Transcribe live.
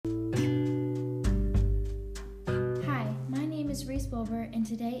Wilbur, and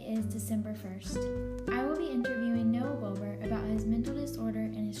today is December 1st. I will be interviewing Noah Wilbur about his mental disorder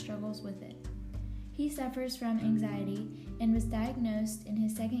and his struggles with it. He suffers from anxiety and was diagnosed in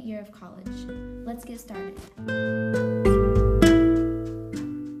his second year of college. Let's get started.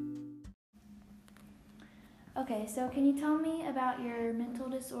 Okay, so can you tell me about your mental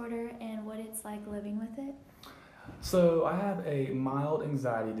disorder and what it's like living with it? So I have a mild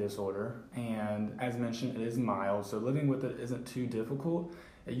anxiety disorder, and as mentioned, it is mild, so living with it isn't too difficult.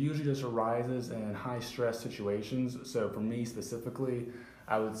 It usually just arises in high stress situations. So for me specifically,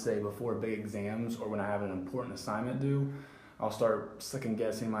 I would say before big exams or when I have an important assignment due, I'll start second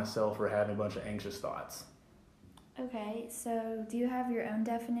guessing myself or having a bunch of anxious thoughts. Okay, so do you have your own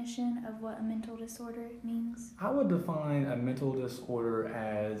definition of what a mental disorder means? I would define a mental disorder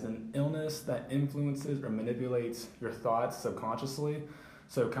as an illness that influences or manipulates your thoughts subconsciously.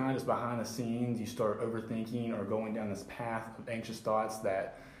 So kind of just behind the scenes, you start overthinking or going down this path of anxious thoughts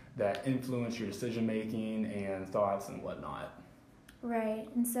that influence your decision making and thoughts and whatnot. Right,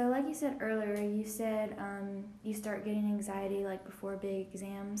 and so like you said earlier, you said you start getting anxiety like before big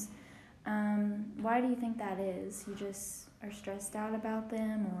exams. Why do you think that is? You just are stressed out about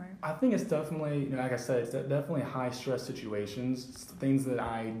them, or? I think it's definitely, like I said, it's definitely high stress situations. It's things that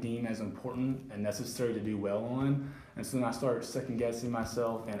I deem as important and necessary to do well on. And so then I start second guessing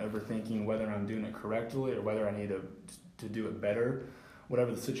myself and overthinking whether I'm doing it correctly or whether I need to do it better,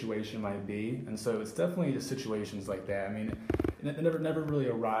 whatever the situation might be. And so it's definitely the situations like that. I mean, it never really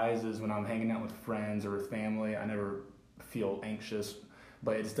arises when I'm hanging out with friends or with family. I never feel anxious.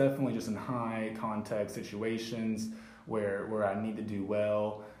 But it's definitely just in high context situations where I need to do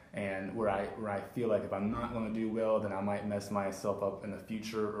well and where I feel like if I'm not going to do well, then I might mess myself up in the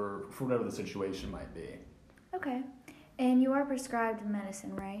future or for whatever the situation might be. Okay. And you are prescribed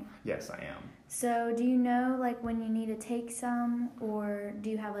medicine, right? Yes, I am. So do you know like when you need to take some, or do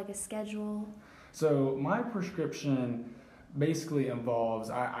you have like a schedule? So my prescription basically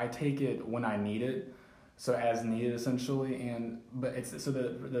involves I take it when I need it. So as needed essentially, but it's so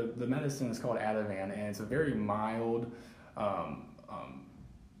the medicine is called Ativan, and it's a very mild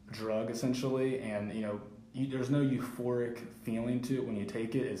drug essentially, and there's no euphoric feeling to it when you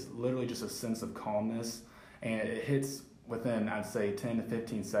take it. It's literally just a sense of calmness, and it hits within I'd say 10 to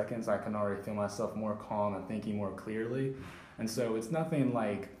 15 seconds. I can already feel myself more calm and thinking more clearly, and so it's nothing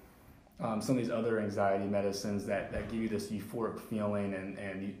like some of these other anxiety medicines that give you this euphoric feeling,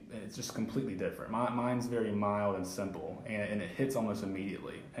 and it's just completely different. Mine's very mild and simple, and it hits almost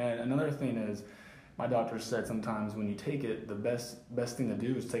immediately. And another thing is, my doctor said sometimes when you take it, the best thing to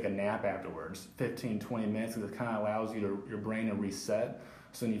do is take a nap afterwards, 15, 20 minutes, because it kind of allows your brain to reset,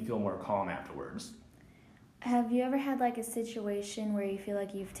 so then you feel more calm afterwards. Have you ever had like a situation where you feel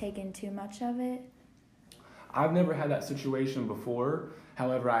like you've taken too much of it? I've never had that situation before.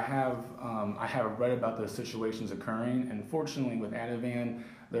 However, I have read about those situations occurring, and fortunately with Ativan,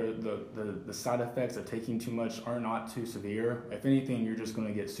 the side effects of taking too much are not too severe. If anything, you're just going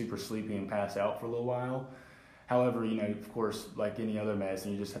to get super sleepy and pass out for a little while. However, of course, like any other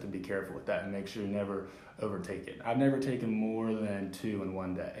medicine, you just have to be careful with that and make sure you never overtake it. I've never taken more than 2 in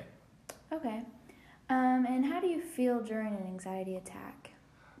one day. Okay. And how do you feel during an anxiety attack?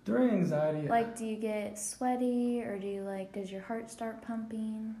 During anxiety, like, do you get sweaty, or does your heart start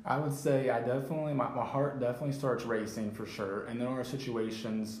pumping? I would say my heart definitely starts racing for sure, and there are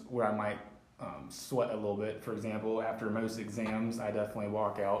situations where I might sweat a little bit. For example, after most exams, I definitely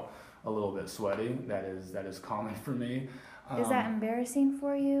walk out a little bit sweaty. That is common for me. Is that embarrassing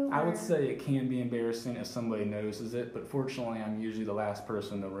for you? I would say it can be embarrassing if somebody notices it, but fortunately I'm usually the last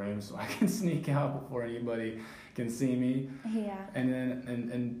person in the room, so I can sneak out before anybody can see me. Yeah. And then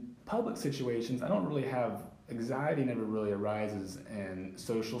in public situations, I don't really have, anxiety never really arises in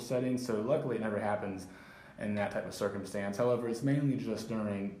social settings, so luckily it never happens in that type of circumstance. However, it's mainly just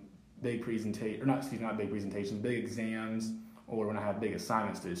during big exams, or when I have big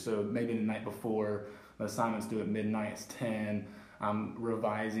assignments due. So maybe the night before, the assignment's due at midnight, it's 10, I'm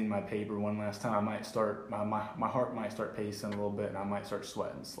revising my paper one last time, I might start, my heart might start pacing a little bit, and I might start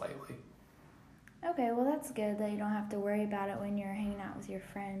sweating slightly. Okay, well that's good that you don't have to worry about it when you're hanging out with your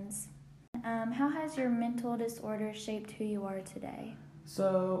friends. How has your mental disorder shaped who you are today?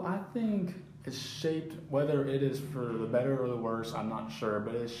 So I think it's shaped, whether it is for the better or the worse, I'm not sure,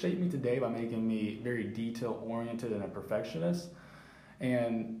 but it's shaped me today by making me very detail-oriented and a perfectionist.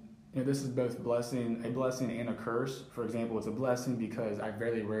 And this is both a blessing and a curse. For example, it's a blessing because I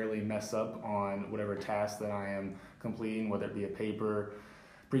very rarely mess up on whatever task that I am completing, whether it be a paper,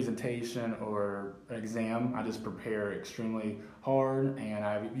 presentation, or an exam. I just prepare extremely hard, and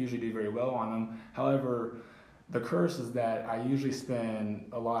I usually do very well on them. However, The curse is that I usually spend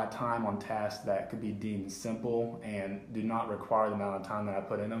a lot of time on tasks that could be deemed simple and do not require the amount of time that I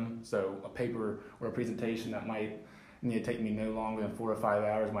put in them. So a paper or a presentation that might need to take me no longer than 4 or 5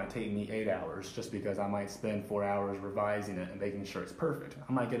 hours might take me 8 hours, just because I might spend 4 hours revising it and making sure it's perfect.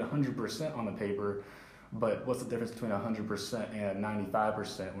 I might get 100% on the paper, but what's the difference between 100% and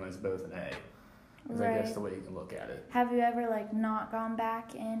 95% when it's both an A? Right. I guess the way you can look at it. Have you ever not gone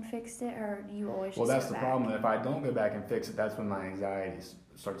back and fixed it, or do you always? Well, just that's go the back? problem. If I don't go back and fix it, that's when my anxiety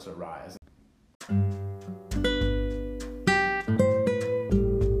starts to rise.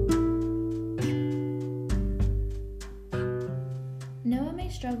 Noah may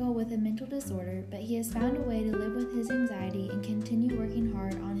struggle with a mental disorder, but he has found a way to live with his anxiety and continue working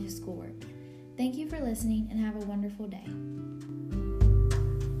hard on his schoolwork. Thank you for listening and have a wonderful day.